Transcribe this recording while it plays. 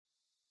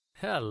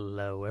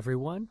Hello,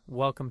 everyone.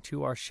 Welcome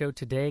to our show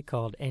today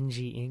called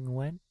NG 英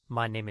文.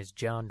 My name is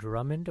John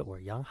Drummond or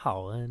Yang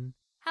Haoen.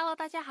 Hello，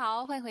 大家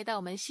好，欢迎回到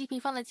我们西平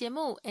方的节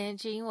目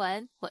NG 英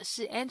文，我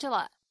是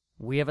Angela。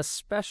 We have a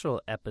special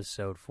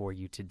episode for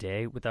you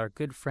today with our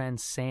good friend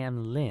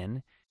Sam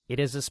Lin. It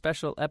is a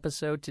special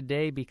episode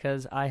today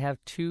because I have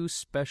two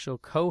special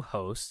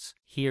co-hosts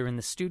here in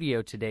the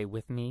studio today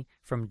with me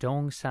from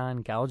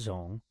Dongsan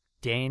Gaozong,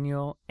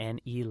 Daniel and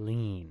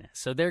Eileen.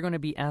 So they're going to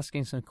be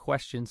asking some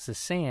questions to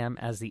Sam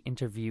as the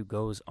interview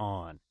goes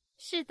on.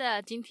 是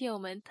的，今天我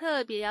们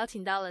特别邀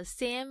请到了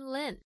Sam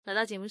Lin 来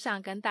到节目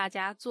上跟大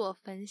家做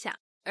分享，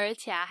而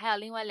且还有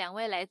另外两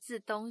位来自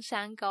东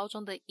山高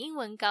中的英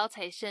文高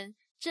材生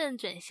郑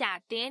准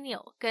夏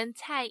Daniel 跟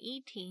蔡依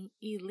婷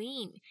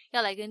Eileen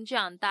要来跟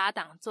John 搭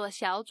档做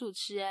小主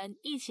持人，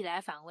一起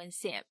来访问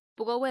Sam。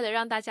 不过为了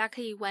让大家可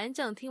以完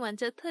整听完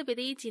这特别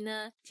的一集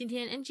呢，今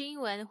天 NG 英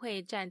文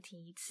会暂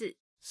停一次。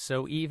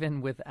 So even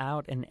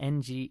without an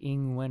NG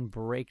英文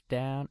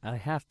breakdown, I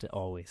have to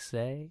always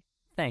say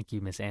thank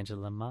you, Miss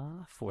Angela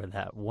Ma, for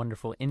that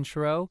wonderful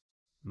intro.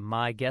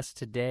 My guest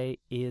today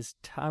is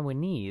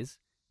Taiwanese,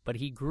 but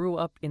he grew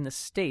up in the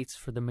States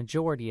for the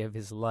majority of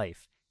his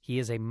life. He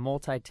is a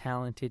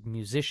multi-talented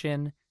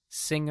musician,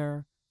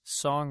 singer,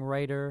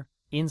 songwriter,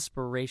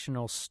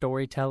 inspirational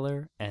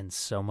storyteller, and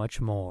so much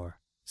more.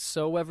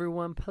 So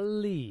everyone,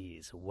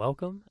 please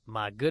welcome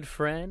my good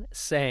friend,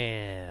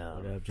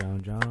 Sam. What up,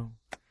 John?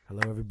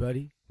 Hello,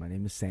 everybody. My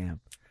name is Sam.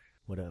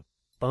 What up?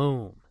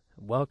 Boom.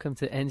 Welcome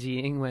to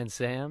NG 英文,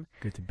 Sam.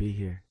 Good to be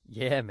here.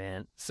 Yeah,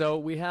 man. So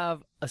we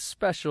have a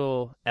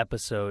special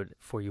episode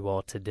for you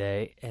all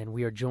today, and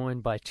we are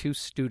joined by two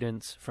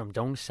students from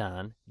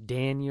Dongsan,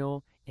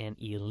 Daniel and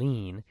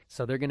Eileen.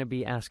 So they're going to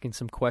be asking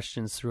some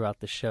questions throughout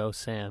the show,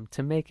 Sam,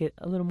 to make it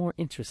a little more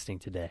interesting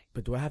today.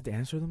 But do I have to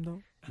answer them,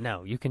 though?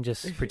 No, you can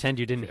just pretend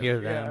you didn't hear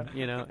them,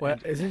 you know. Well,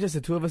 isn't it just the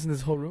two of us in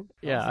this whole room?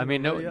 Yeah, I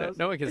mean, no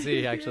one can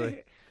see,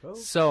 actually.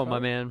 So, my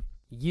man,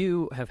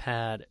 you have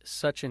had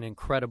such an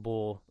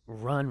incredible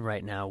run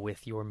right now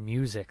with your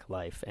music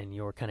life and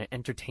your kind of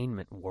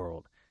entertainment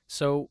world.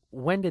 So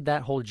when did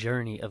that whole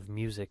journey of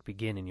music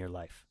begin in your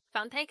life?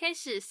 访谈开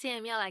始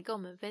Sam 要来跟我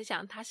们分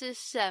享他是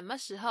什么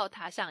时候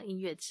踏上音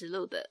乐之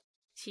路的。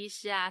其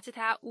实啊，在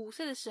他5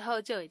岁的时候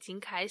就已经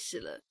开始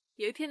了。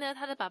有一天呢，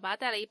他的爸爸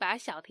带了一把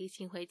小提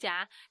琴回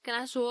家，跟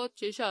他说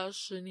接下来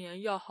10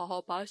年要好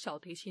好把小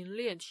提琴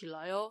练起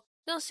来哦。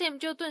让 Sam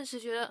就顿时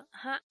觉得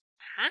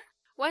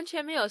完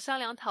全没有商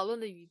量讨论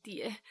的余地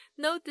耶，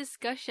 No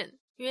discussion。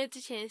 因为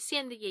之前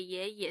Sam 的爷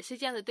爷也是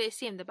这样子对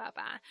Sam 的爸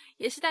爸，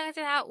也是大概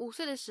在他5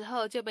岁的时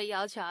候就被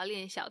要求要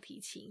练小提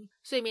琴，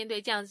所以面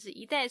对这样子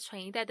一代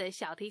传一代的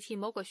小提琴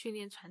魔鬼训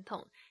练传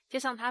统，加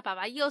上他爸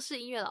爸又是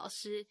音乐老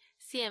师，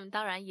 Sam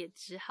当然也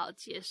只好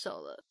接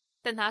受了。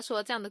但他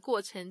说这样的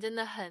过程真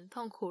的很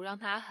痛苦，让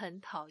他很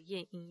讨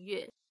厌音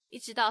乐。一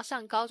直到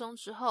上高中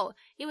之后，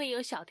因为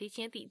有小提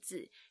琴的底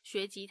子，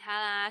学吉他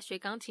啦、学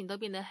钢琴都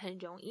变得很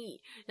容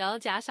易，然后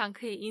加上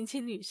可以引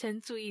起女生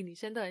注意，女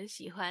生都很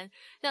喜欢，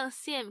让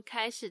Sam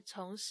开始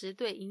重拾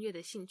对音乐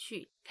的兴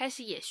趣，开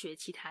始也学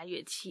其他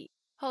乐器。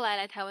后来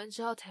来台湾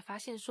之后才发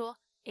现说，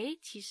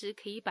其实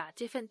可以把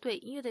这份对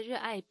音乐的热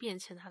爱变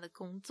成他的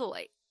工作。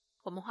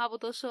我们话不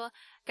多说，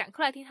赶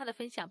快来听他的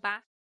分享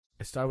吧。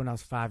 It started when I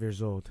was 5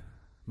 years old.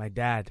 My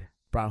dad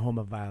brought home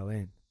a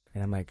violin,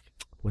 and I'm like,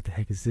 what the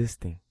heck is this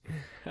thing?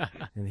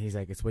 And he's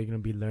like, it's what you're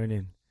going to be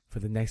learning for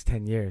the next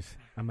 10 years.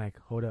 I'm like,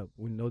 hold up,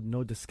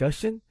 no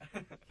discussion?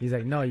 He's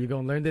like, no, you're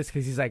going to learn this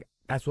because he's like,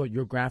 that's what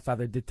your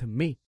grandfather did to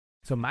me.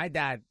 So my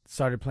dad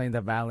started playing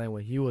the violin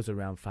when he was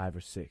around 5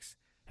 or 6,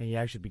 and he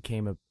actually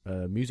became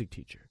a music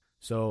teacher.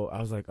 So I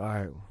was like, all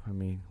right, I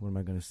mean, what am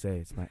I going to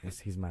say?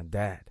 He's my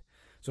dad.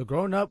 So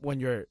growing up, when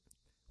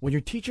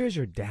your teacher is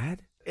your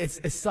dad,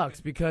 it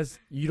sucks because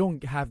you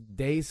don't have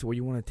days where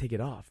you want to take it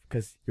off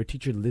because your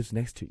teacher lives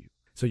next to you.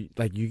 So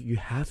you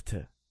have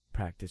to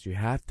practice. You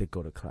have to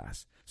go to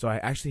class. So I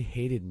actually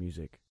hated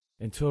music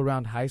until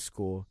around high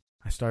school.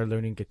 I started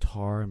learning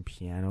guitar and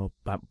piano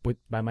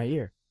by my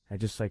ear. I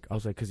was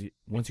like, cause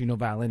once you know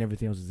violin,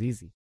 everything else is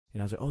easy.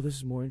 And I was like, oh, this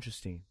is more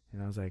interesting.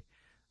 And I was like,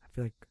 I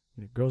feel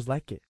like girls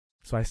like it.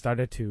 So I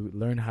started to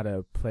learn how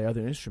to play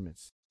other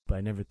instruments, but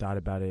I never thought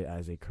about it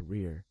as a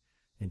career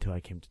until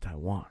I came to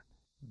Taiwan.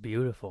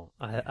 Beautiful.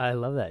 I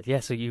love that. Yeah,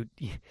 so you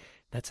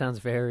that sounds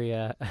very,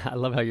 I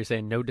love how you're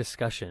saying no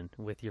discussion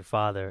with your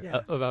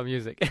father about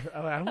music.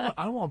 I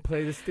don't want to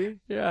play this thing.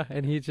 Yeah,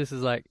 and he just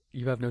is like,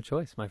 you have no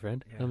choice, my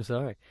friend. Yeah. I'm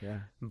sorry. Yeah.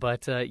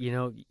 But,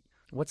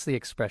 what's the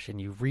expression?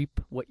 You reap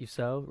what you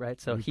sow,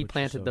 right? So he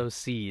planted those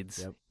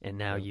seeds, and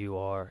now you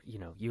are,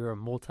 you're a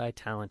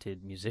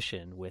multi-talented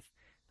musician with,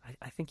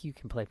 I think you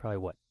can play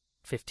probably,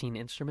 15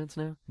 instruments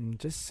now?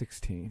 Just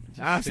 16.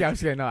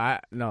 Actually, no,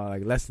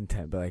 like less than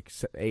 10, but like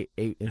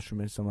eight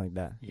instruments, something like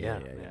that. Yeah.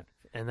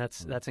 And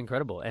that's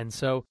incredible. And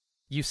so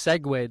you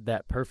segued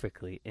that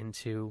perfectly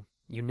into,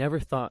 you never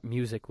thought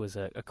music was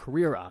a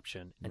career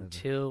option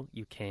until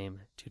you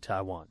came to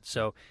Taiwan.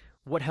 So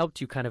what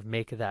helped you kind of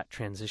make that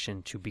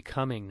transition to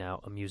becoming now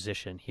a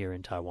musician here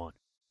in Taiwan?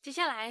 接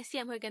下来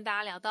Sam 会跟大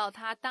家聊到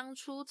他当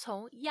初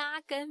从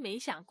压根没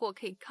想过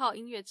可以靠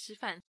音乐吃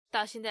饭，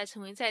到现在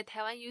成为在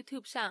台湾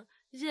YouTube 上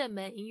热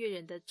门音乐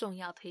人的重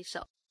要推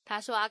手。他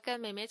说跟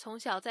妹妹从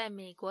小在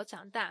美国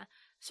长大，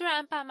虽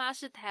然爸妈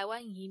是台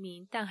湾移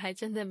民，但还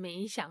真的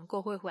没想过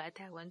会回来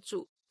台湾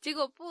住。结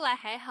果不来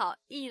还好，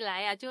一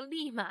来就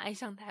立马爱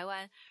上台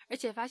湾，而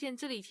且发现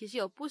这里其实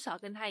有不少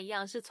跟他一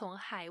样是从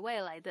海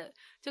外来的，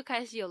就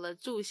开始有了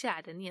住下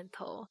来的念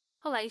头。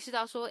后来意识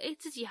到说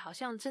自己好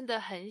像真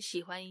的很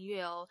喜欢音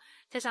乐哦，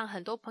加上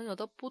很多朋友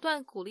都不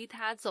断鼓励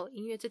他走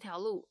音乐这条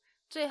路，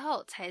最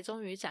后才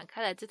终于展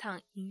开了这趟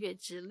音乐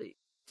之旅。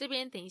这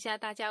边等一下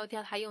大家会听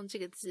到他用这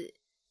个字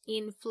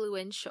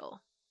influential，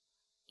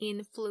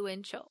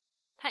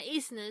 它意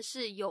思呢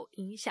是有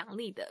影响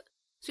力的，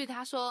所以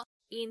他说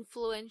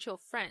influential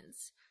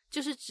friends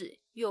就是指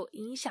有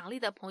影响力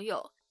的朋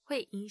友，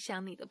会影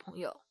响你的朋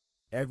友。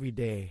 Every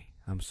day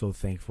I'm so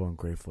thankful and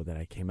grateful that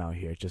I came out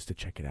here just to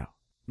check it out.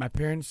 My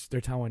parents,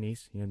 they're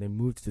Taiwanese. They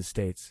moved to the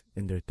States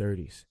in their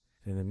 30s.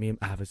 And then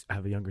I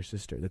have a younger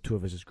sister. The two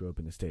of us just grew up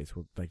in the States.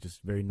 We're like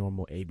just very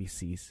normal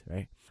ABCs,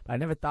 right? But I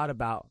never thought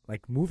about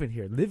like moving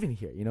here, living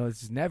here. It's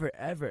just never,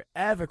 ever,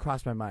 ever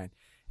crossed my mind.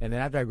 And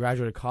then after I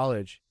graduated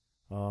college,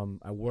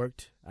 I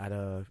worked at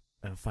a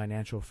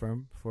financial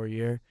firm for a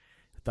year.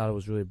 I thought it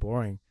was really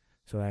boring.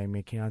 So I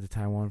came out to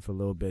Taiwan for a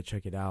little bit,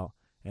 check it out.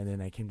 And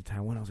then I came to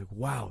Taiwan. I was like,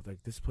 wow,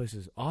 like this place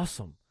is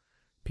awesome.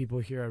 People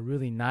here are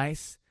really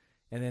nice.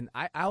 And then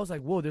I was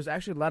like, whoa, there's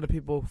actually a lot of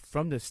people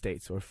from the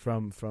States or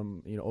from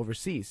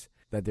overseas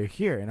that they're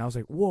here. And I was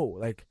like, whoa,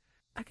 like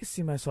I could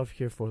see myself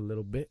here for a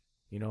little bit,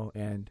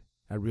 and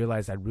I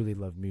realized I really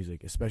love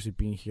music, especially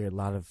being here. A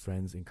lot of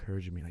friends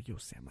encouraging me like, yo,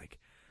 Sam, like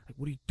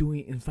what are you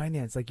doing in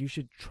finance? Like you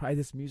should try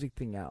this music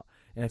thing out.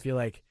 And I feel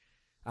like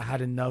I had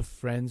enough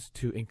friends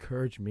to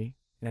encourage me.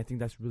 And I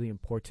think that's really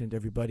important,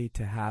 everybody,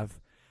 to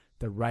have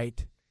the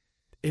right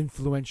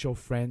influential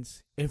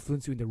friends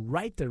influence you in the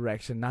right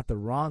direction, not the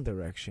wrong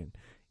direction.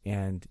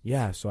 And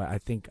yeah, so I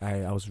think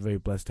I was very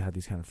blessed to have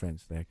these kind of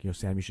friends. Like,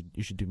 Sam,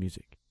 you should do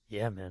music.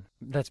 Yeah, man.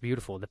 That's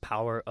beautiful. The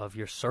power of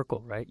your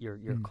circle, right? Your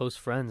close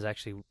friends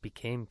actually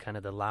became kind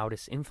of the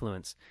loudest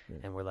influence. Yeah.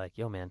 And we're like,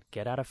 yo, man,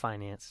 get out of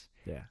finance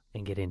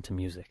and get into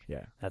music.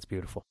 Yeah. That's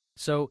beautiful.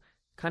 So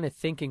kind of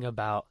thinking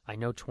about, I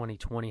know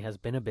 2020 has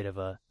been a bit of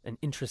an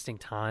interesting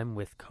time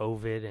with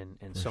COVID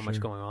and so much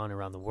going on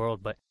around the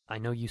world, but I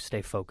know you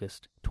stay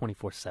focused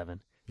 24/7.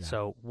 Yeah.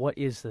 So what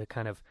is the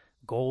kind of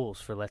goals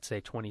for, let's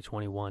say,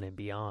 2021 and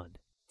beyond?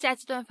 在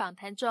这段访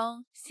谈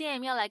中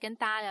Sam 要来跟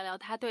大家聊聊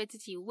他对自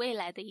己未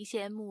来的一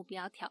些目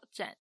标挑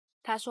战。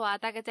他说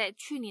大概在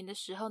去年的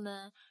时候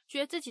呢，觉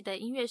得自己的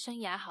音乐生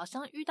涯好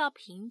像遇到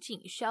瓶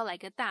颈，需要来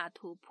个大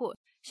突破，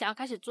想要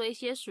开始做一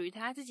些属于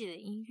他自己的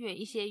音乐，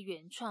一些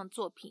原创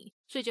作品，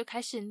所以就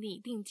开始拟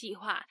定计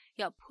划，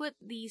要 put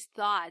these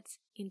thoughts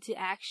into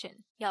action，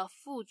 要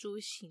付诸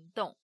行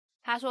动。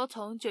他说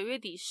从9月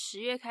底10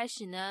月开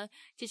始呢，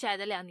接下来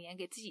的2年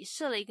给自己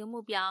设了一个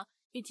目标，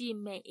预计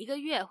每一个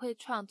月会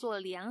创作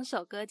2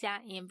首歌加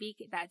MV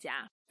给大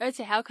家，而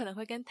且还有可能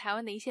会跟台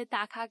湾的一些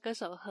大咖歌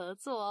手合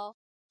作哦。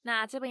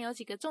那这边有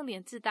几个重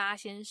点字大家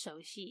先熟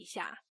悉一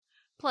下。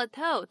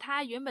 Plateau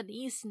它原本的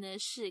意思呢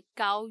是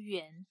高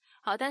原，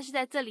好，但是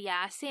在这里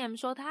Sam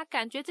说他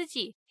感觉自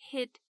己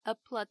hit a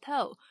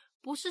plateau，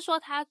 不是说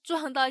他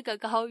撞到一个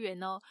高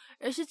原哦，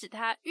而是指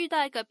他遇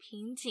到一个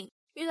瓶颈，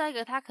遇到一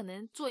个他可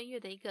能做音乐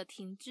的一个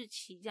停滞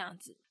期这样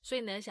子，所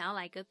以呢想要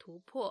来一个突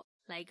破，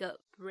来一个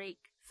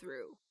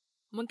breakthrough。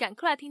 我们赶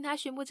快来听他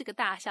宣布这个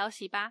大消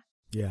息吧。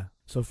Yeah.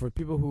 So for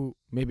people who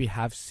maybe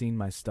have seen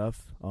my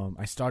stuff,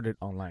 I started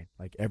online.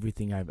 Like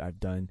everything I've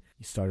done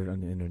started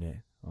on the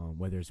internet,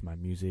 whether it's my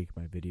music,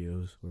 my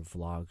videos, or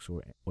vlogs,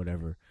 or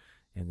whatever.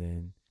 And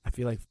then I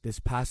feel like this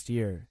past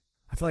year,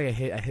 I feel like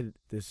I hit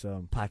this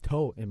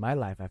plateau in my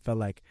life. I felt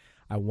like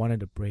I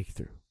wanted a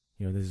breakthrough.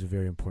 This is a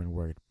very important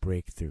word,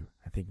 breakthrough.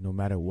 I think no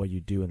matter what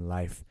you do in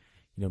life,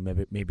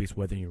 maybe it's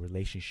whether in your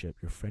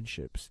relationship, your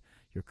friendships,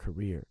 your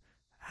career,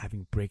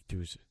 having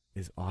breakthroughs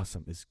is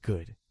awesome, is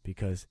good,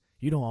 because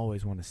you don't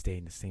always want to stay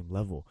in the same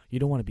level. You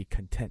don't want to be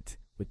content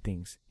with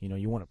things.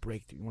 You want a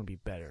breakthrough. You want to be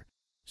better.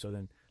 So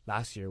then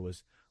last year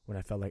was when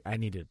I felt like I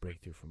needed a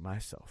breakthrough for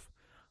myself.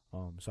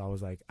 So I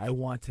was like, I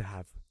want to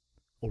have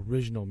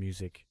original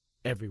music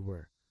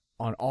everywhere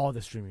on all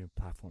the streaming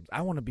platforms.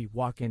 I want to be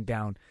walking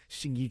down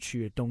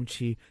Xinyiqu or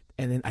Dongqi,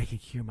 and then I can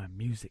hear my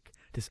music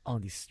just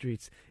on these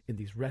streets, in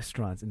these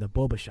restaurants, in the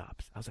boba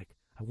shops. I was like,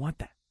 I want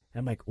that. And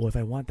I'm like, well, if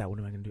I want that, what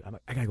am I going to do? I'm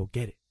like, I got to go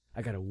get it.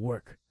 I got to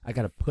work. I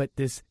got to put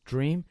this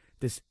dream,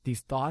 these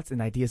thoughts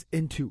and ideas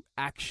into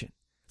action.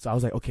 So I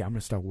was like, okay, I'm going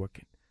to start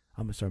working.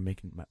 I'm going to start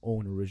making my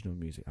own original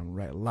music. I'm going to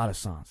write a lot of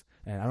songs.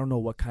 And I don't know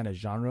what kind of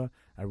genre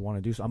I want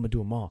to do, so I'm going to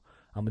do them all.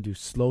 I'm going to do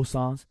slow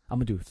songs. I'm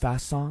going to do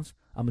fast songs.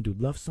 I'm going to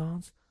do love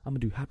songs. I'm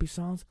going to do happy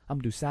songs. I'm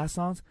going to do sad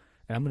songs.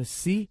 And I'm going to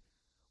see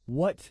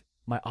what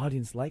my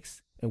audience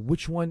likes and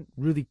which one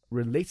really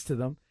relates to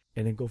them,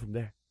 and then go from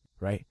there,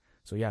 right?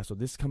 So yeah, so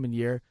this coming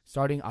year,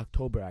 starting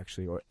October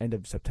actually, or end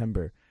of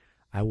September,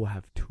 I will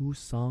have 2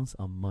 songs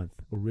a month,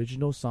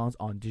 original songs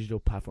on digital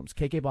platforms,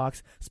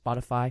 KKBox,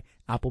 Spotify,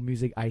 Apple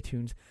Music,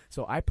 iTunes.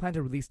 So I plan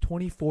to release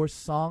 24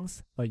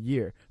 songs a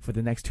year for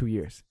the next 2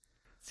 years.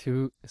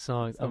 2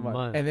 songs a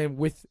month. And then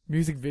with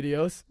music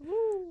videos,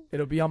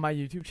 it'll be on my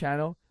YouTube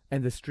channel,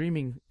 and the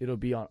streaming, it'll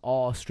be on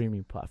all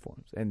streaming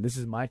platforms. And this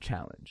is my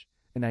challenge.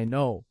 And I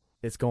know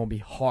it's going to be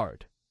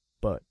hard,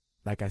 but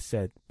like I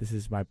said, this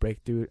is my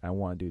breakthrough. I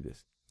want to do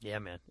this. Yeah,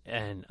 man.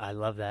 And I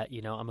love that.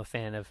 You know, I'm a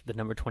fan of the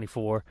number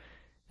 24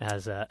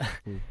 as a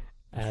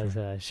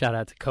shout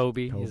out to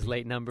Kobe, his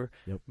late number.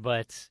 Yep.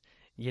 But,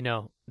 you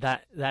know,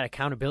 that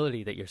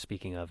accountability that you're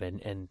speaking of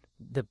and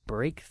the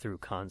breakthrough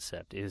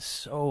concept is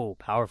so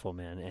powerful,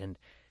 man. And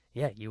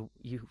yeah,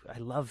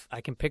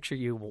 I can picture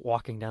you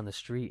walking down the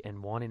street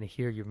and wanting to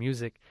hear your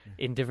music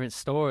in different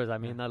stores. I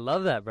mean, I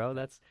love that, bro.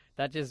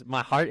 That just,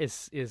 my heart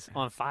is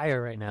on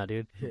fire right now,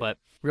 dude. Yeah. But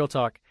real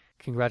talk,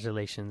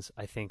 congratulations.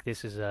 I think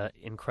this is a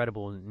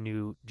incredible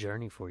new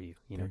journey for you.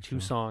 You know, Thanks, 2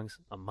 man. songs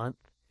a month.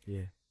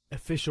 Yeah.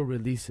 Official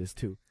releases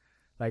too.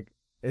 Like,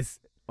 it's,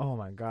 oh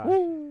my gosh.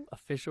 Woo!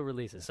 Official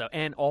releases. So,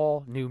 and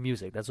all new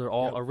music. Those are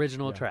all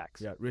original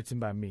tracks. Yeah, written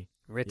by me.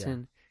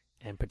 Written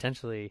and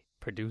potentially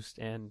produced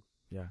and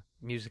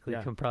musically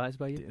Yeah. comprised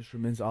by you. The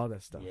instruments, all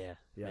that stuff. Yeah,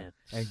 man.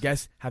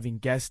 And having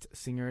guest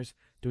singers,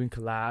 doing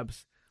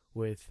collabs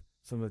with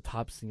some of the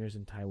top singers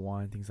in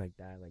Taiwan, things like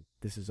that. Like,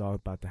 this is all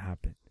about to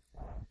happen.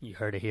 You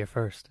heard it here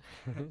first.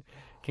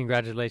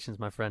 Congratulations,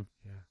 my friend.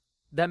 Yeah.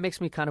 That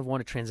makes me kind of want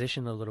to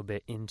transition a little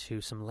bit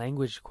into some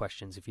language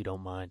questions, if you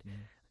don't mind.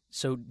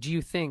 So do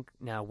you think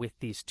now with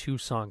these 2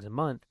 songs a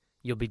month,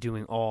 you'll be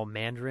doing all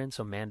Mandarin,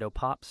 so Mando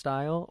pop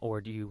style, or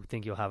do you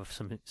think you'll have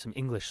some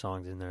English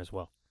songs in there as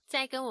well?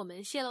 在跟我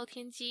们泄露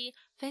天机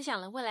分享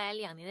了未来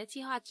2年的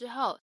计划之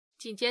后，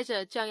紧接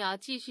着John要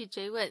继续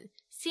追问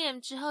CM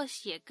之后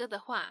写歌的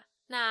话，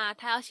那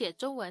他要写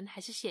中文还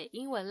是写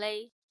英文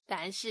嘞？答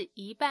案是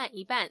一半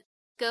一半，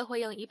歌会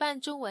用一半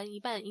中文一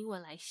半英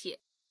文来写。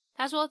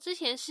他说之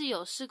前是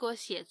有试过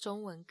写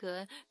中文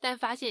歌，但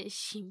发现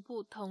行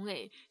不通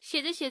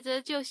写着写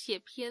着就写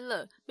偏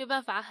了，没有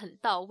办法很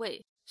到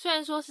位。虽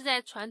然说是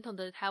在传统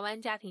的台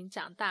湾家庭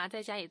长大，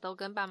在家也都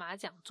跟爸妈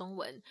讲中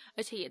文，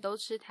而且也都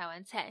吃台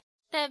湾菜，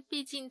但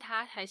毕竟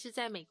他还是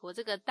在美国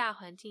这个大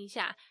环境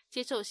下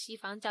接受西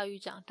方教育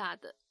长大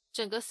的，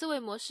整个思维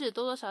模式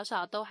多多少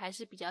少都还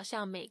是比较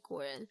像美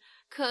国人。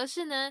可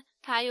是呢，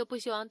他又不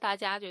希望大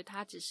家觉得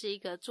他只是一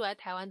个住在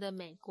台湾的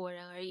美国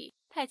人而已，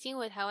他已经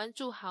回台湾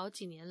住好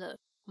几年了，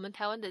我们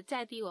台湾的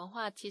在地文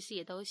化其实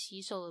也都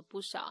吸收了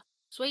不少，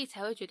所以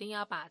才会决定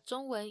要把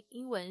中文、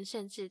英文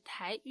甚至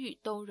台语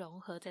都融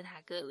合在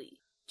他歌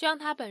里，就让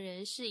他本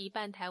人是一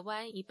半台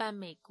湾一半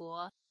美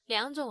国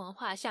，2种文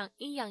化像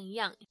阴阳一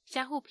样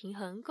相互平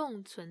衡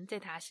共存在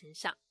他身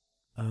上。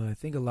I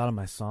think a lot of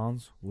my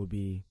songs will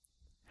be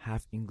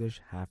half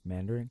English, half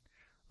Mandarin,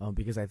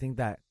 because I think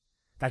that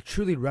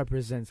truly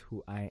represents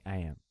who I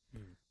am.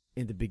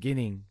 In the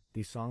beginning,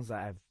 these songs that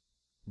I've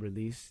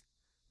released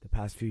the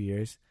past few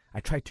years,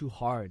 I tried too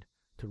hard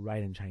to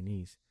write in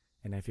Chinese,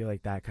 and I feel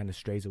like that kind of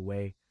strays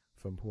away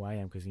from who I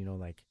am, because, you know,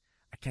 like,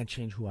 I can't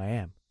change who I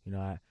am. You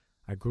know,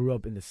 I grew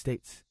up in the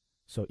States,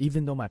 so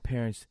even though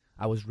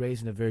I was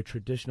raised in a very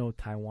traditional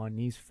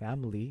Taiwanese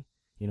family,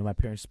 you know, my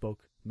parents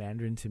spoke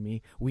Mandarin to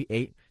me. We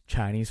ate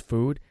Chinese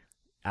food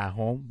at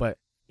home, but,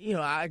 you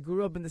know, I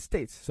grew up in the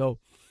States, so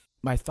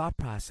my thought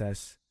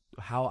process,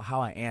 how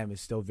I am,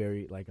 is still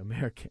very, like,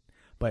 American.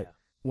 But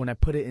when I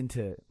put it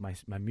into my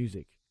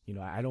music, you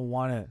know, I don't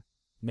want to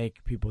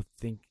make people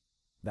think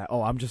that,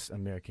 oh, I'm just an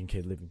American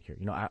kid living here.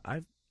 You know,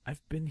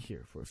 I've been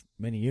here for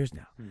many years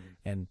now,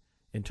 and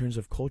in terms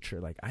of culture,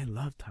 like, I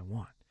love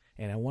Taiwan,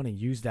 and I want to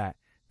use that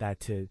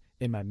to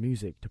in my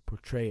music to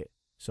portray it.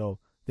 So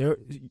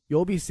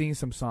you'll be seeing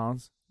some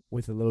songs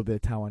with a little bit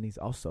of Taiwanese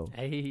also,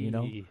 you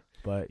know.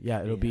 But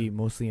yeah, it'll be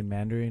mostly in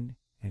Mandarin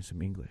and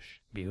some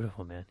English.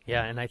 Beautiful, man.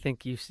 Yeah, and I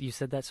think you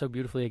said that so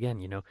beautifully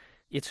again. You know,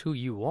 it's who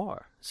you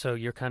are. So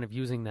you're kind of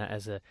using that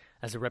as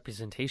a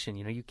representation.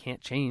 You know, you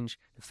can't change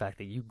the fact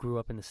that you grew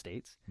up in the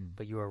States,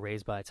 but you were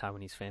raised by a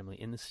Taiwanese family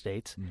in the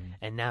States,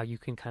 and now you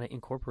can kind of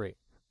incorporate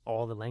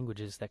all the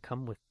languages that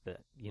come with the,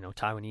 you know,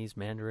 Taiwanese,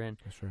 Mandarin,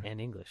 and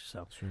English.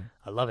 So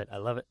I love it. I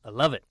love it. I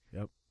love it.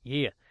 Yep.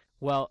 Yeah.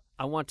 Well,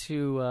 I want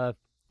to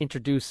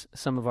introduce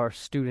some of our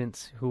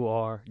students who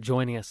are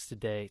joining us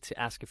today to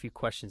ask a few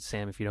questions,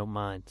 Sam, if you don't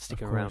mind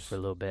sticking around for a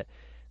little bit.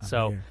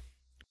 So,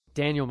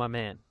 Daniel, my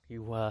man,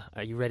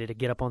 are you ready to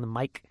get up on the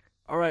mic?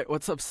 All right,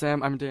 what's up,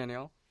 Sam? I'm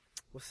Daniel.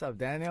 What's up,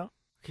 Daniel?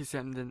 Okay,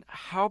 Sam, then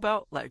how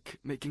about, like,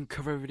 making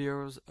cover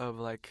videos of,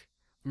 like,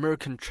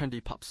 American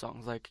trendy pop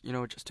songs, like, you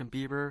know, Justin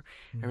Bieber,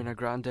 Ariana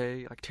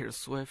Grande, like Taylor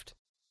Swift?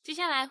 接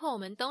下来换我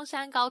们东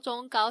山高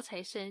中高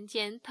材生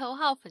兼头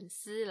号粉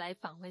丝来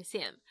访问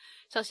Sam。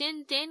首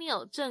先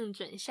Daniel 正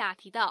准下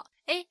提到，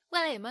未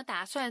来有没有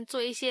打算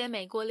做一些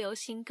美国流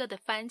行歌的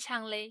翻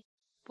唱嘞？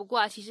不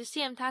过其实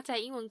Sam 他在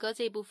英文歌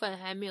这一部分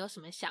还没有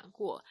什么想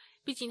过，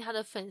毕竟他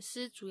的粉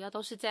丝主要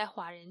都是在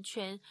华人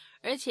圈，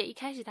而且一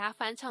开始他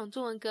翻唱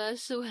中文歌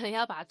是为了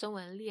要把中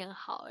文练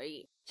好而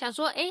已，想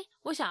说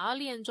我想要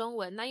练中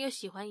文，那又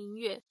喜欢音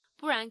乐，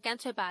不然干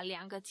脆把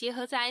两个结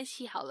合在一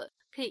起好了，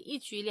可以一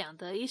举两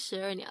得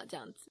12鸟这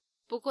样子。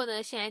不过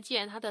呢，现在既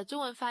然他的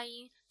中文发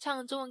音、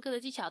唱中文歌的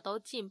技巧都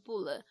进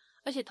步了，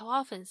而且头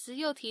号粉丝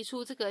又提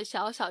出这个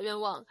小小愿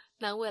望，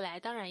那未来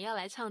当然要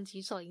来唱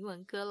几首英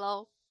文歌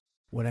咯。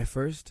When I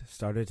first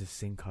started to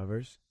sing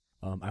covers,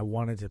 I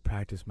wanted to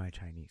practice my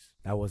Chinese.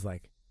 That was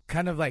like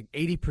kind of like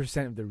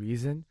 80% of the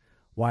reason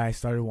why I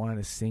started wanting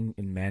to sing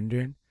in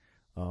Mandarin.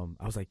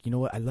 I was like, you know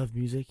what? I love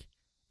music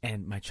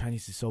and my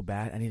Chinese is so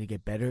bad. I need to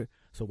get better.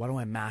 So why don't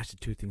I mash the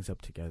two things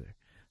up together?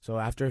 So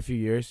after a few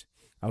years,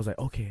 I was like,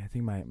 okay, I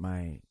think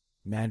my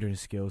Mandarin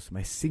skills,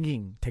 my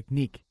singing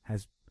technique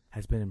has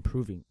been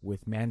improving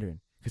with Mandarin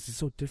because it's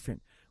so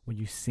different when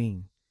you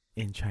sing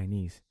in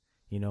Chinese,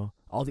 you know,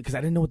 because I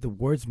didn't know what the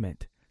words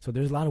meant. So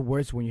there's a lot of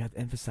words when you have to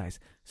emphasize.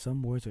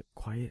 Some words are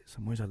quiet,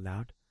 some words are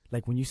loud.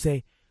 Like when you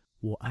say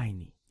我爱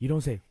你, you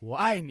don't say 我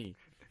爱你.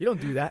 You don't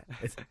do that.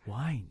 It's 我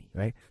爱你,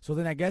 right? So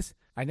then I guess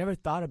I never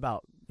thought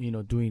about, you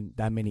know, doing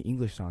that many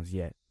English songs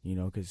yet, you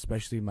know, because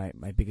especially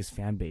my biggest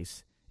fan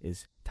base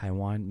is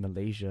Taiwan,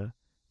 Malaysia,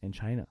 and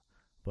China.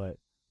 But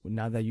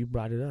now that you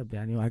brought it up,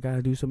 Daniel, I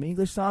gotta do some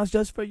English songs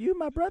just for you,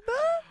 my brother.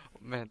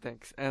 Man,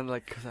 thanks. And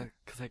like, cause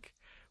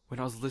when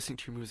I was listening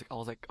to your music, I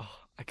was like,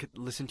 oh, I could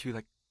listen to you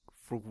like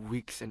for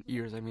weeks and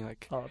years. I mean,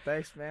 like, Oh,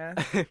 thanks, man.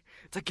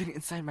 it's like getting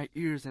inside my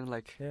ears, and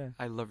like, Yeah.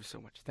 I love you so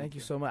much. Thank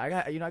you so much.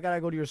 I gotta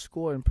go to your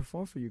school and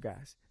perform for you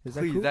guys. Is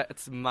that Please, cool?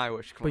 that's my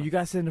wish. Come But you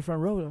guys sit in the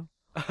front row, though.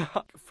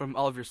 on. From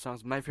all of your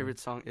songs, my favorite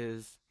song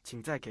is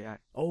请再给爱.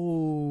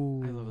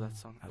 Oh, I love that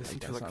song. I I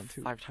listened like to that it like song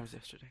too. 5 times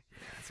yesterday. Yeah,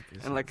 that's a good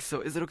And song. like,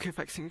 so is it okay if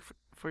I sing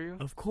for you?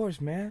 Of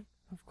course, man.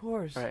 Of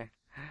course. All right,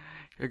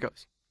 here it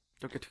goes.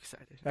 Don't get too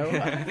excited.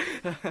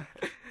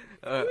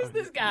 Who's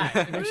this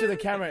guy? Make sure the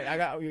camera.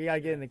 You gotta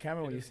get in the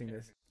camera when you sing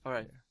this. All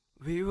right.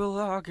 We will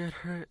all get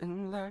hurt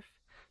in life.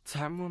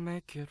 Time will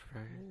make it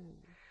right.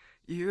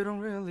 You don't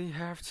really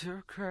have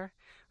to cry.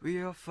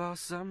 We all fall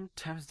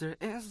sometimes. There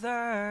is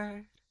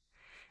light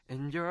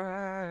in your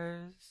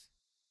eyes.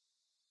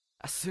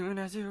 As soon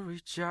as you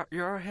reach out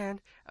your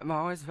hand, I'm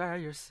always by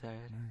your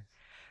side. Nice.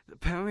 The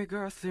pain we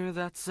go through,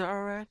 that's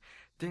alright.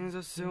 Things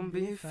will soon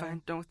be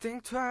fine. Don't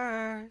think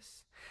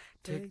twice.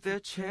 Take the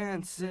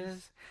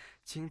chances.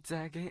 请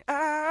再给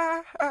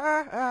爱，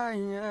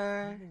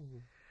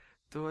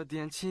多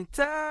点期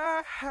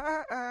待。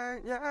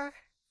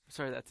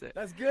Sorry, that's it.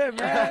 That's good,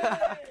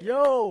 man.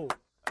 Yo,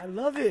 I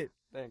love it.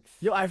 Thanks.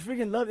 Yo, I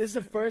freaking love it. This is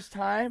the first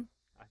time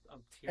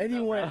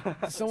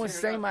someone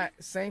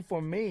sang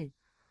for me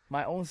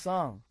my own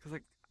song. Cause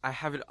like I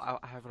have it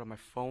on my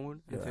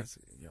phone. Yo, It's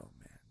like, yo,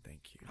 man,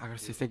 thank you. I gotta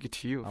say thank you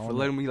to you I for wanna-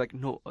 letting me like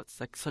know it's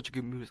like such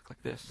good music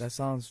like this. That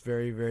sounds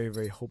very, very,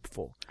 very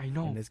hopeful. I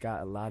know. And it's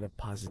got a lot of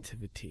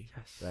positivity,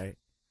 Yes. right?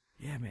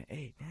 Yeah, man.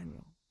 Hey,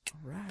 Daniel.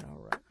 All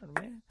right,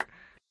 man.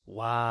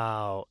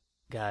 Wow,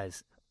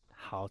 guys,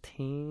 好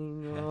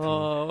听.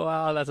 Oh,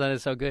 wow, that sounded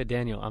so good,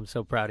 Daniel. I'm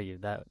so proud of you.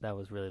 That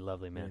was really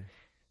lovely, man. Yeah.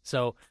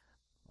 So,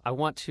 I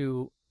want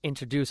to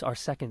introduce our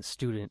second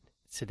student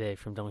today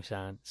from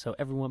Dongshan. So,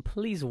 everyone,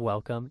 please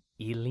welcome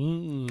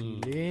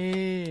Eileen.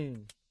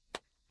 Eileen.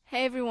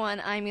 Hey everyone,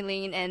 I'm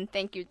Eileen, and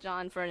thank you,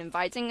 John, for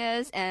inviting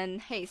us.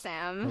 And hey,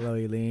 Sam. Hello,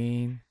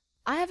 Eileen.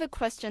 I have a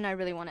question I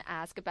really want to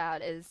ask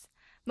about is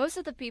most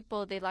of the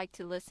people, they like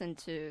to listen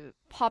to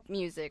pop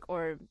music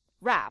or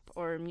rap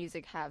or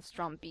music have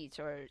strong beats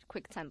or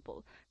quick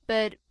tempo.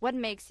 But what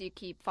makes you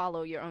keep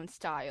follow your own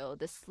style,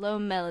 the slow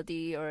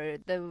melody or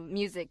the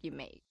music you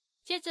make?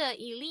 接着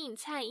以令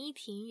蔡依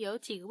婷有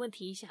几个问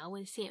题想要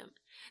问 Sam。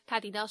 他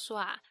提到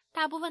说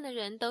大部分的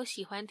人都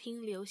喜欢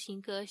听流行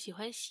歌，喜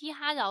欢嘻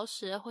哈饶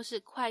舌或是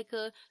快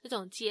歌，那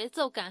种节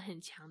奏感很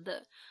强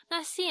的。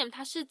那 Sam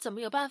他是怎么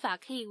有办法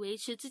可以维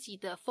持自己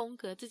的风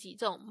格，自己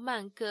这种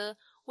慢歌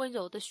温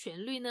柔的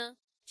旋律呢？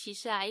其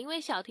实因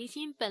为小提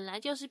琴本来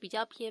就是比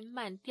较偏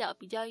慢调、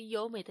比较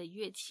优美的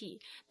乐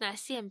器，那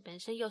Sam 本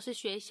身又是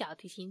学小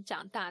提琴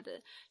长大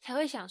的，才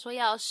会想说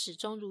要始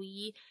终如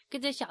一，跟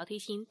着小提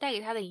琴带给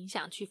他的影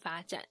响去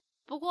发展。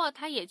不过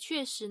他也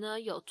确实呢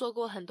有做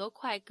过很多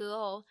快歌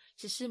哦，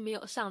只是没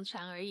有上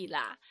传而已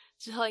啦。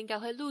之后应该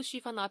会陆续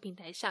放到平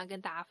台上跟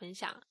大家分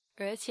享，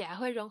而且还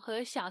会融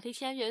合小提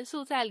琴元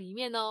素在里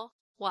面哦。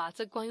哇，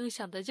这光用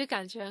想的就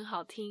感觉很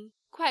好听。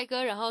快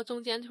歌，然后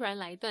中间突然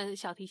来一段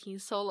小提琴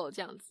solo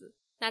这样子。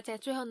那在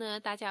最后呢，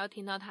大家要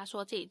听到他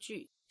说这一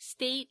句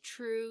Stay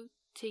true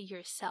to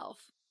yourself，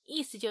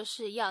 意思就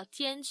是要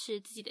坚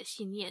持自己的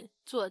信念，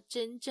做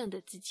真正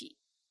的自己。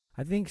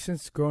 I think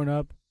since growing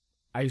up,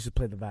 I used to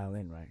play the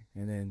violin, right?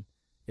 And then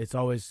it's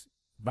always,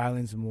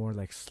 violin's more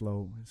like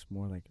slow. It's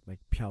more like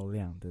漂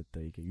亮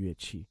的一个乐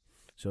器.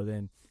 So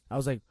then I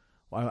was like,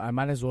 well, I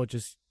might as well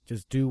just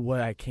do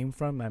what I came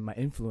from and my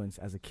influence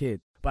as a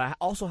kid. But I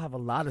also have a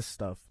lot of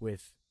stuff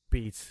with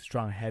beats,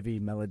 strong, heavy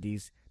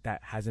melodies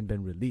that hasn't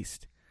been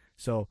released.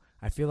 So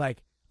I feel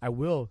like I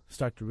will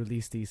start to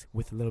release these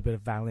with a little bit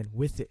of violin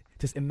with it.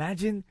 Just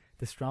imagine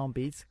the strong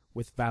beats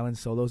with violin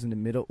solos in the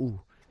middle.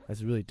 Ooh,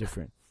 that's really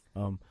different.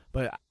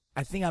 But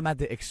I think I'm at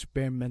the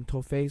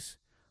experimental phase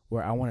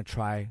where I want to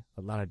try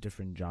a lot of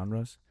different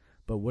genres.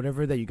 But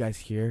whatever that you guys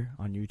hear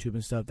on YouTube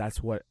and stuff,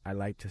 that's what I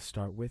like to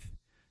start with.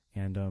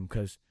 And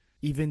because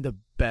even the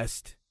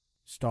best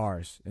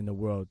stars in the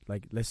world,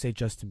 like let's say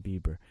Justin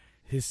Bieber,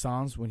 his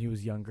songs when he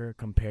was younger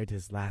compared to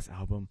his last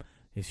album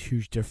is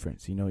huge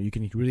difference. You know, you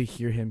can really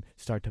hear him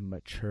start to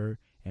mature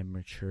and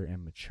mature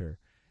and mature.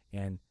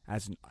 And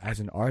as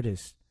an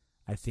artist,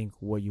 I think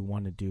what you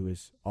want to do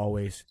is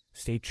always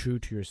stay true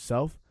to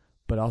yourself,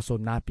 but also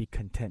not be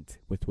content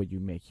with what you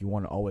make. You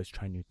want to always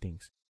try new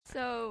things.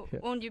 So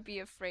won't you be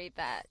afraid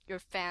that your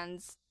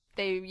fans,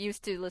 they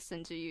used to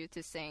listen to you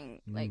to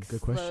sing like good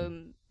slow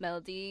question.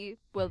 melody?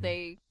 Will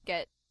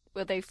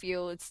they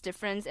feel it's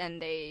different and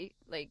they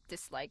like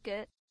dislike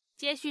it?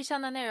 接续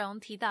上的内容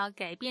提到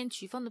改变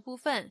曲风的部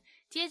分，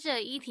接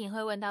着依婷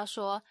会问到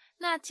说，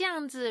那这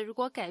样子如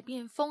果改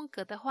变风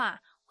格的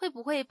话，会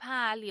不会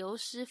怕流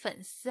失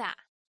粉丝啊？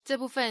这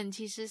部分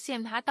其实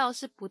Sam 他倒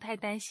是不太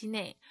担心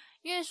耶，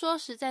因为说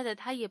实在的，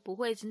他也不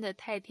会真的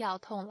太跳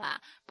痛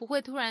啦，不会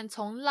突然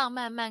从浪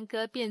漫慢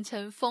歌变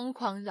成疯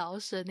狂饶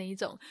舌那一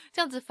种，这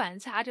样子反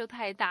差就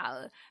太大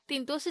了，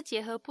顶多是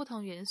结合不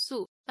同元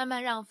素，慢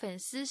慢让粉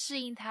丝适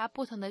应他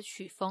不同的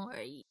曲风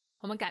而已。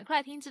我们赶快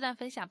来听这段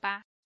分享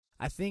吧。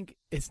I think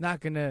it's not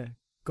gonna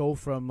go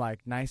from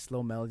like nice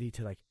slow melody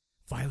to like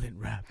violent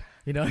rap.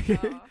 You know,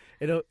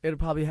 it'll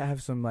probably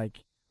have some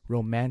like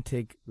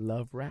romantic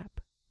love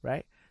rap,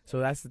 right? So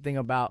that's the thing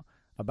about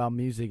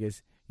music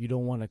is you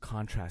don't want to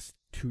contrast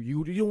to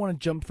you don't want to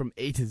jump from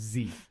A to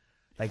Z.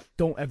 Like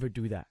don't ever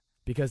do that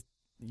because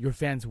your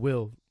fans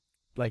will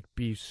like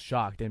be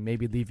shocked and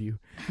maybe leave you.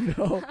 You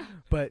know?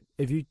 But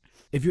if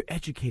you're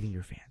educating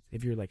your fans,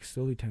 if you're like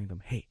slowly telling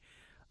them, hey,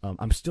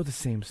 I'm still the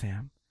same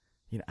Sam.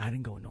 You know, I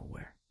didn't go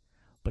nowhere,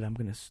 but I'm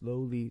going to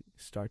slowly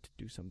start to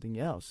do something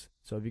else.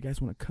 So if you guys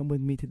want to come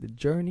with me to this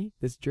journey,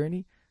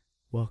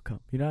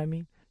 welcome. You know what I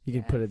mean? You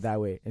can put it that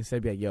way instead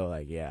of be like, yo,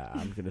 like, yeah,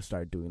 I'm going to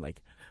start doing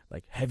like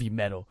heavy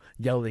metal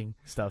yelling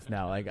stuff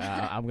now. Like,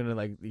 I'm going to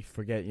like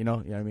forget, you know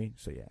what I mean?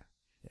 So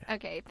yeah.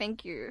 Okay,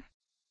 thank you.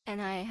 And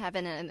I have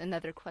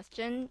another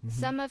question. Mm-hmm.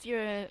 Some of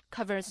your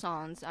cover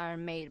songs are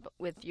made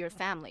with your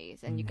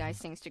families and you guys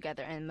sing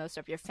together and most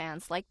of your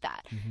fans like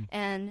that. Mm-hmm.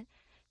 And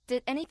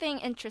did anything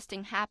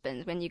interesting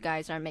happen when you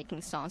guys are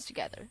making songs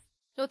together?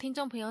 如果听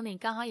众朋友你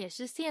刚好也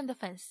是 CM 的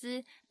粉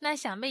丝，那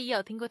想必也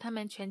有听过他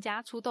们全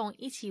家出动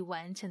一起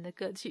完成的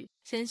歌曲，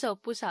深受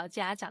不少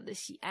家长的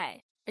喜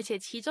爱。而且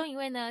其中一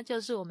位呢，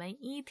就是我们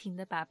依婷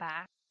的爸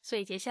爸。所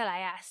以接下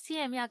来啊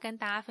CM 要跟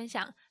大家分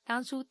享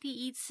当初第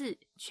一次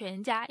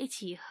全家一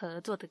起合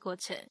作的过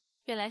程。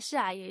原来是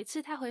啊，有一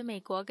次他回美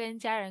国跟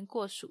家人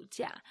过暑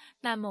假，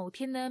那某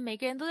天呢，每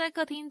个人都在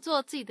客厅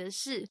做自己的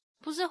事，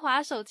不是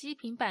滑手机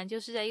平板就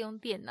是在用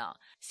电脑。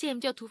 CM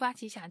就突发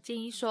奇想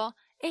建议说，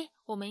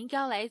我们应该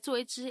要来做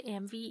一支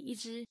MV， 一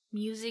支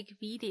music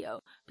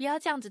video， 不要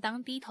这样子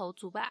当低头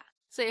族吧。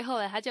所以后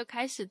来他就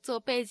开始做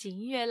背景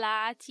音乐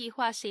啦，计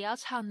划谁要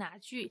唱哪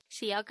句，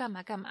谁要干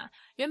嘛干嘛。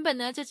原本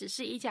呢，这只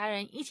是一家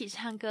人一起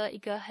唱歌，一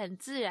个很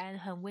自然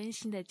很温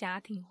馨的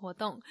家庭活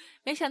动。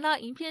没想到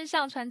影片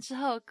上传之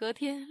后，隔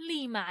天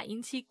立马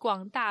引起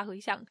广大回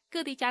响，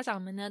各地家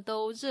长们呢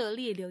都热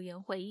烈留言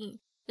回应，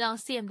让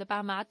CM 的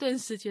爸妈顿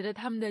时觉得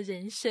他们的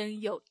人生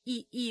有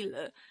意义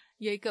了，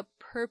有一个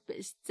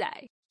purpose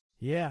在。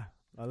 Yeah,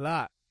 a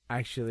lot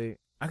actually.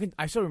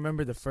 I still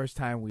remember the first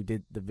time we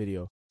did the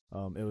video.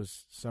 It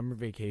was summer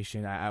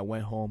vacation. I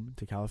went home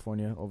to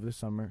California over the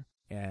summer,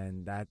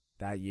 and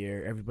that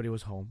year everybody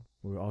was home.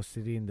 We were all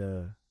sitting in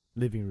the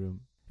living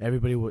room.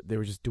 They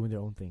were just doing their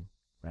own thing,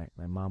 right?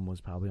 My mom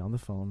was probably on the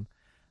phone.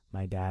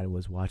 My dad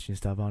was watching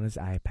stuff on his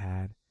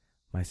iPad.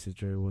 My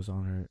sister was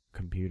on her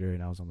computer,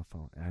 and I was on the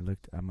phone. And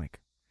I'm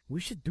like,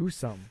 we should do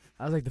something.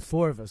 I was like, the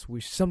four of us,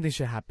 something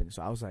should happen.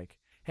 So I was like,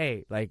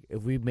 hey, like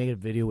if we made a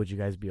video, would you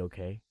guys be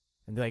okay?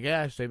 And they're like,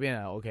 yeah, 随便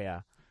啊, okay,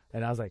 yeah.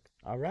 And I was like,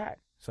 all right.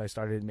 So I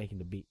started making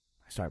the beat.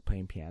 I started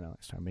playing piano.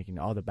 I started making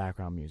all the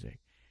background music.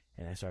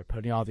 And I started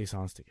putting all these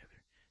songs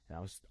together. And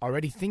I was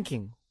already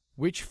thinking,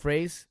 which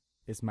phrase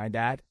is my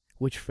dad?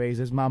 Which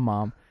phrase is my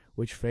mom?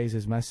 Which phrase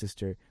is my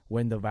sister?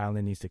 When the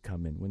violin needs to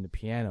come in? When the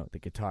piano, the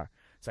guitar?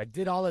 So I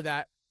did all of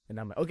that. And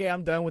I'm like, okay,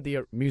 I'm done with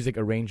the music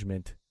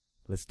arrangement.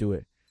 Let's do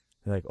it.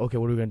 They're like, okay,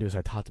 what are we going to do? So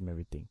I taught them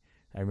everything.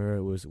 I remember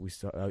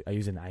I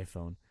used an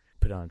iPhone,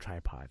 put it on a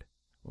tripod.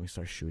 When we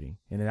start shooting,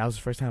 and then that was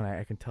the first time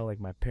I can tell like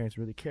my parents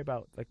really care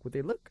about like what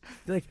they look.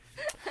 They're like,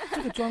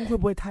 这个妆会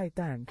不会太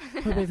淡？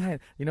会不会太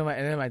You know,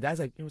 and then my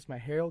dad's like, was my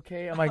hair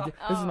okay? I'm like,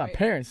 this is my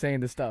parents saying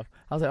this stuff.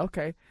 I was like,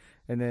 okay,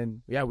 and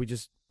then yeah, we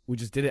just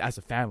did it as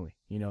a family,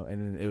 you know, and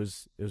then it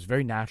was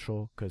very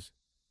natural because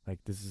like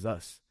this is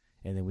us,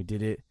 and then we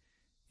did it,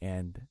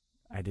 and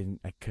I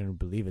couldn't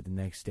believe it. The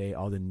next day,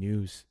 all the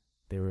news,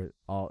 it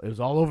was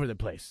all over the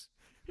place,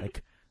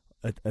 like.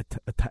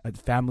 a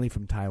family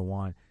from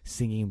Taiwan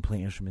singing and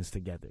playing instruments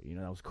together. You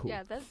know, that was cool.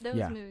 Yeah, those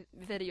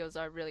videos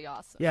are really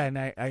awesome. Yeah, and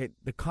I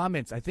the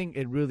comments, I think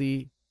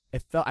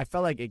I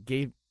felt like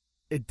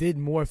it did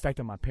more effect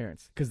on my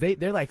parents, because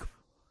they're like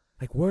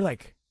we're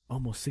like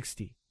almost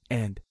 60,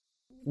 and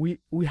we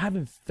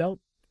haven't felt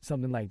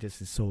something like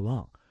this in so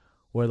long,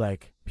 where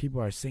like people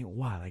are saying,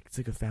 wow, like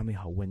这个 family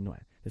好温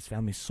暖, this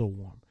family is so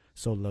warm,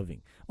 so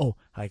loving. Oh,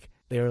 like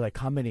they were like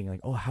commenting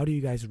like, oh, how do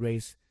you guys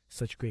raise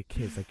such great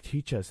kids, like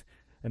teach us.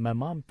 And my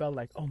mom felt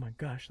like, oh my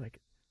gosh, like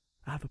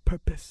I have a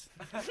purpose.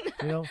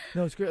 You know,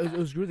 no, it's great. It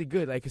was really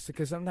good. Like,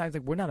 because sometimes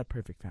like we're not a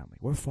perfect family.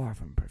 We're far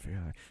from perfect.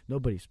 Like,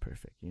 nobody's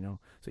perfect, you know.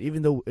 So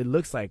even though it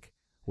looks like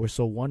we're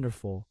so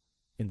wonderful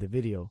in the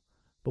video,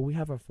 but we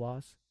have our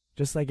flaws,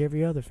 just like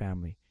every other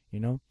family, you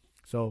know.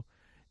 So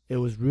it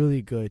was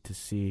really good to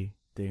see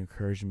the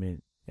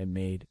encouragement it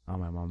made on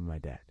my mom and my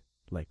dad.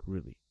 Like,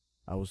 really,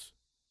 I was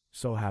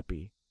so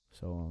happy.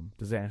 So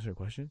does that answer your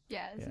question?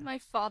 Yeah, my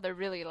father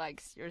really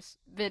likes your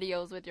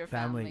videos with your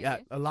family. Yeah,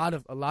 a lot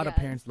of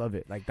parents love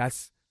it. Like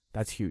that's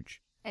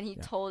huge. And he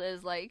told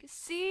us like,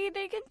 see,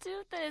 they can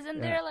do this,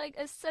 and they're like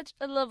such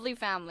a lovely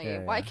family.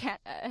 Why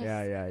can't us?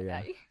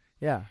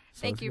 Yeah.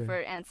 So thank you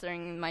for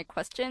answering my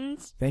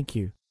questions. Thank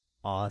you.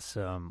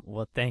 Awesome.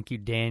 Well, thank you,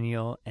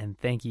 Daniel, and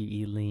thank you,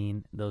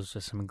 Eileen. Those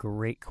are some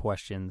great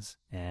questions,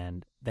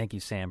 and thank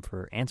you, Sam,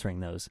 for answering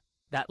those.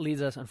 That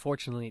leads us,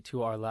 unfortunately,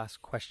 to our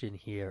last question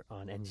here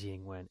on NG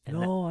Ingwen.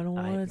 No, I don't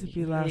want it to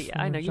be last.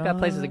 I know, you got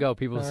places to go,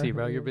 people to see,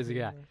 bro. You're a busy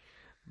guy.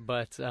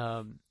 But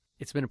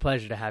it's been a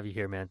pleasure to have you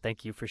here, man.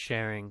 Thank you for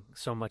sharing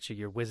so much of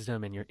your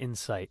wisdom and your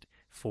insight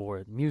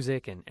for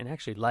music and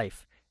actually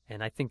life.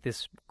 And I think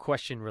this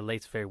question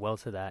relates very well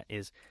to that,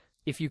 is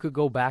if you could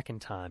go back in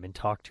time and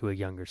talk to a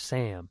younger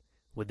Sam,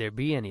 would there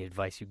be any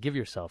advice you give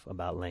yourself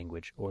about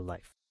language or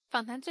life?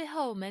 访谈最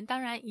后，我们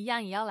当然一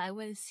样也要来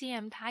问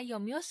CM 他有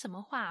没有什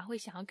么话会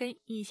想要跟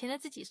以前的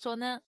自己说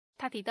呢？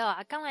他提到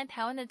啊，刚来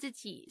台湾的自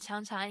己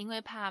常常因为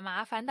怕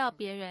麻烦到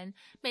别人，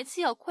每次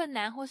有困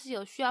难或是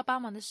有需要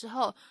帮忙的时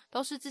候，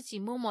都是自己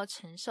默默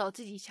承受，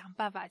自己想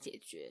办法解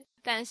决。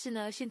但是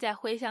呢，现在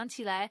回想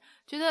起来，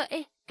觉得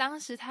当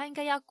时他应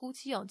该要鼓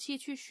起勇气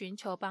去寻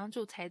求帮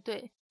助才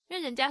对，因为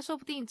人家说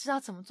不定知道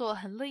怎么做，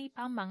很乐意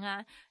帮忙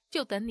啊，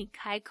就等你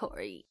开口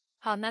而已。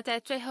好，那在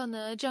最后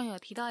呢 John 有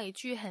提到一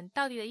句很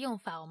道理的用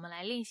法，我们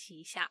来练习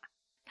一下。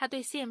他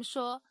对 CM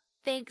说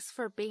Thanks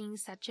for being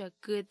such a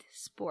good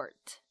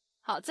sport。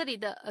 好，这里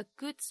的 a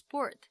good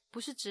sport 不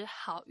是指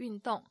好运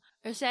动，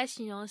而是在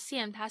形容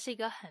CM 他是一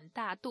个很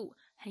大度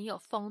很有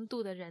风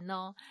度的人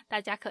哦，大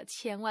家可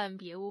千万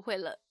别误会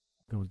了。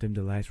 Gonna dim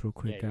the lights real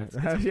quick, guys.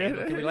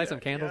 Can we light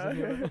some candles in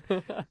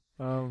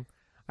here?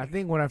 I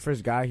think when I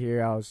first got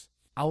here,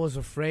 I was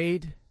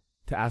afraid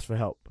to ask for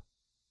help.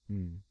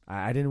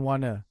 I didn't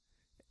want to.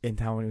 In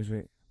Taiwan, it was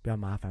不要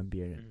麻烦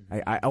别人.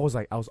 I was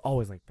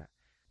always like that.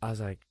 I was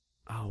like,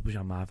 oh, 不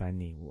想麻烦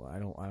你. I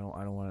don't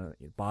want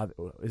to bother.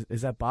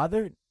 Is that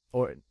bother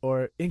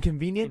or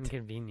inconvenient?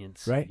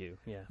 Inconvenience, right? You,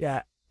 yeah.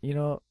 Yeah, you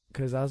know,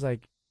 because I was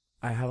like,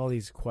 I have all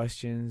these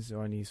questions,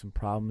 or I need some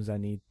problems, I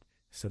need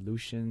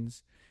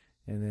solutions,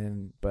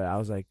 but I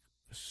was like,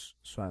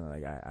 算了,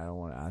 like I don't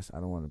want to ask, I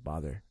don't want to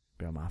bother.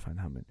 不要麻烦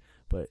他们.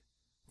 But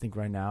I think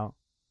right now,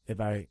 if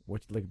I were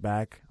to look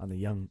back on the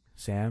young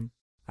Sam,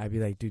 I'd be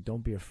like, dude,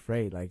 don't be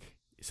afraid. Like,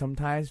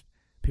 sometimes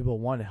people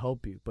want to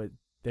help you, but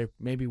they're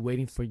maybe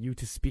waiting for you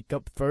to speak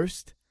up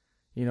first,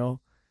 you know?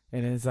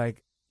 And it's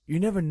like, you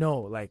never know.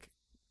 Like,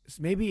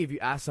 maybe if you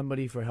ask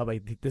somebody for help,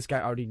 like, this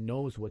guy already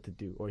knows what to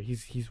do, or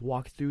he's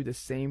walked through the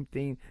same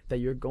thing that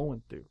you're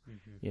going through,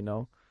 you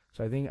know?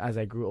 So I think as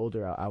I grew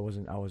older, I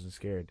wasn't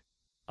scared.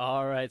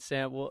 All right,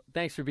 Sam. Well,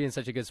 thanks for being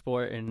such a good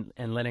sport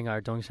and letting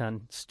our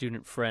Dongshan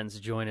student friends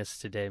join us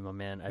today, my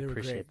man. I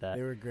appreciate that.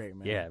 They were great,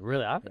 man. Yeah,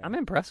 really. I'm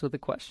impressed with the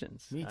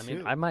questions. Me too. I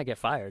mean, I might get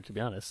fired, to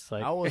be honest.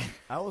 Like,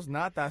 I was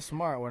not that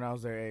smart when I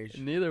was their age.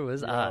 Neither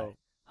was I.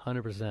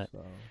 100%.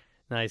 So.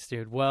 Nice,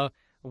 dude. Well,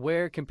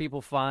 where can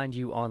people find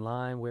you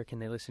online? Where can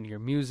they listen to your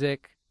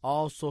music?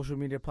 All social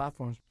media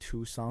platforms,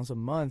 2 songs a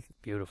month.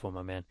 Beautiful,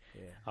 my man.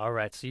 Yeah. All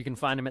right, so you can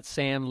find him at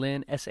Sam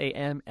Lin,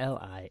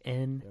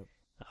 SAMLIN. Yep.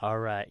 All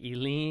right,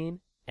 Eileen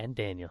and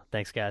Daniel.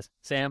 Thanks, guys.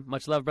 Sam,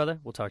 much love, brother.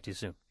 We'll talk to you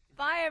soon.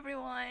 Bye,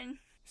 everyone.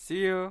 See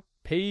you.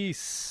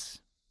 Peace.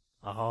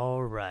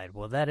 All right.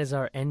 Well, that is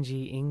our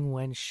NG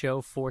Ingwen show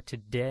for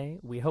today.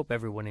 We hope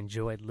everyone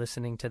enjoyed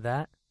listening to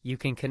that. You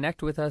can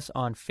connect with us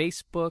on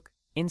Facebook,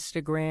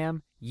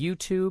 Instagram,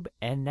 YouTube,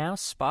 and now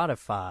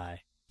Spotify.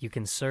 You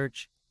can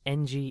search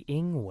NG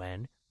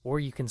Ingwen, or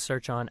you can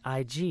search on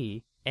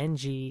IG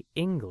NG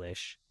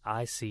English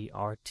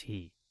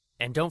ICRT.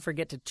 And don't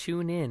forget to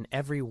tune in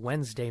every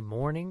Wednesday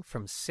morning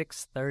from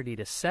 6:30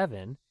 to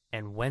 7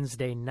 and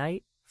Wednesday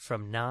night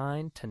from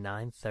 9 to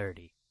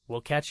 9:30. We'll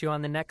catch you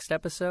on the next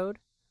episode.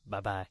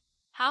 Bye-bye.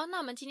 好，那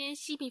我们今天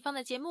西平方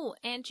的节目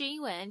NG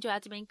英文就到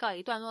这边告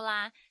一段落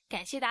啦，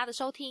感谢大家的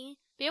收听，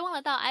别忘了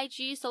到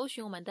IG 搜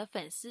寻我们的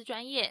粉丝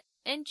专页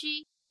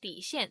NG 底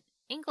线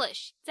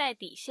English 再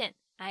底线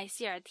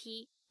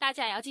ICRT，大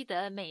家也要记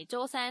得每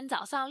周三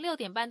早上6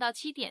点半到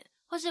7点，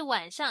或是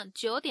晚上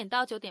9点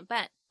到9点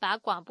半，把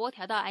广播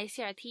调到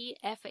ICRT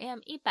FM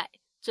 100，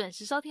准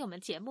时收听我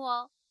们节目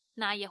哦。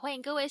那也欢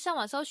迎各位上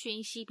网搜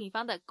寻西平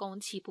方的攻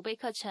其不备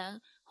课程，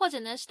或者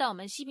呢是到我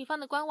们西平方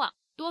的官网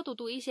多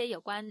读一些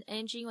有关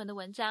NG 英文的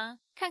文章，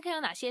看看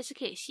有哪些是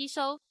可以吸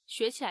收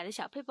学起来的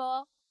小撇步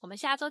哦。我们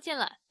下周见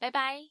了，拜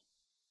拜。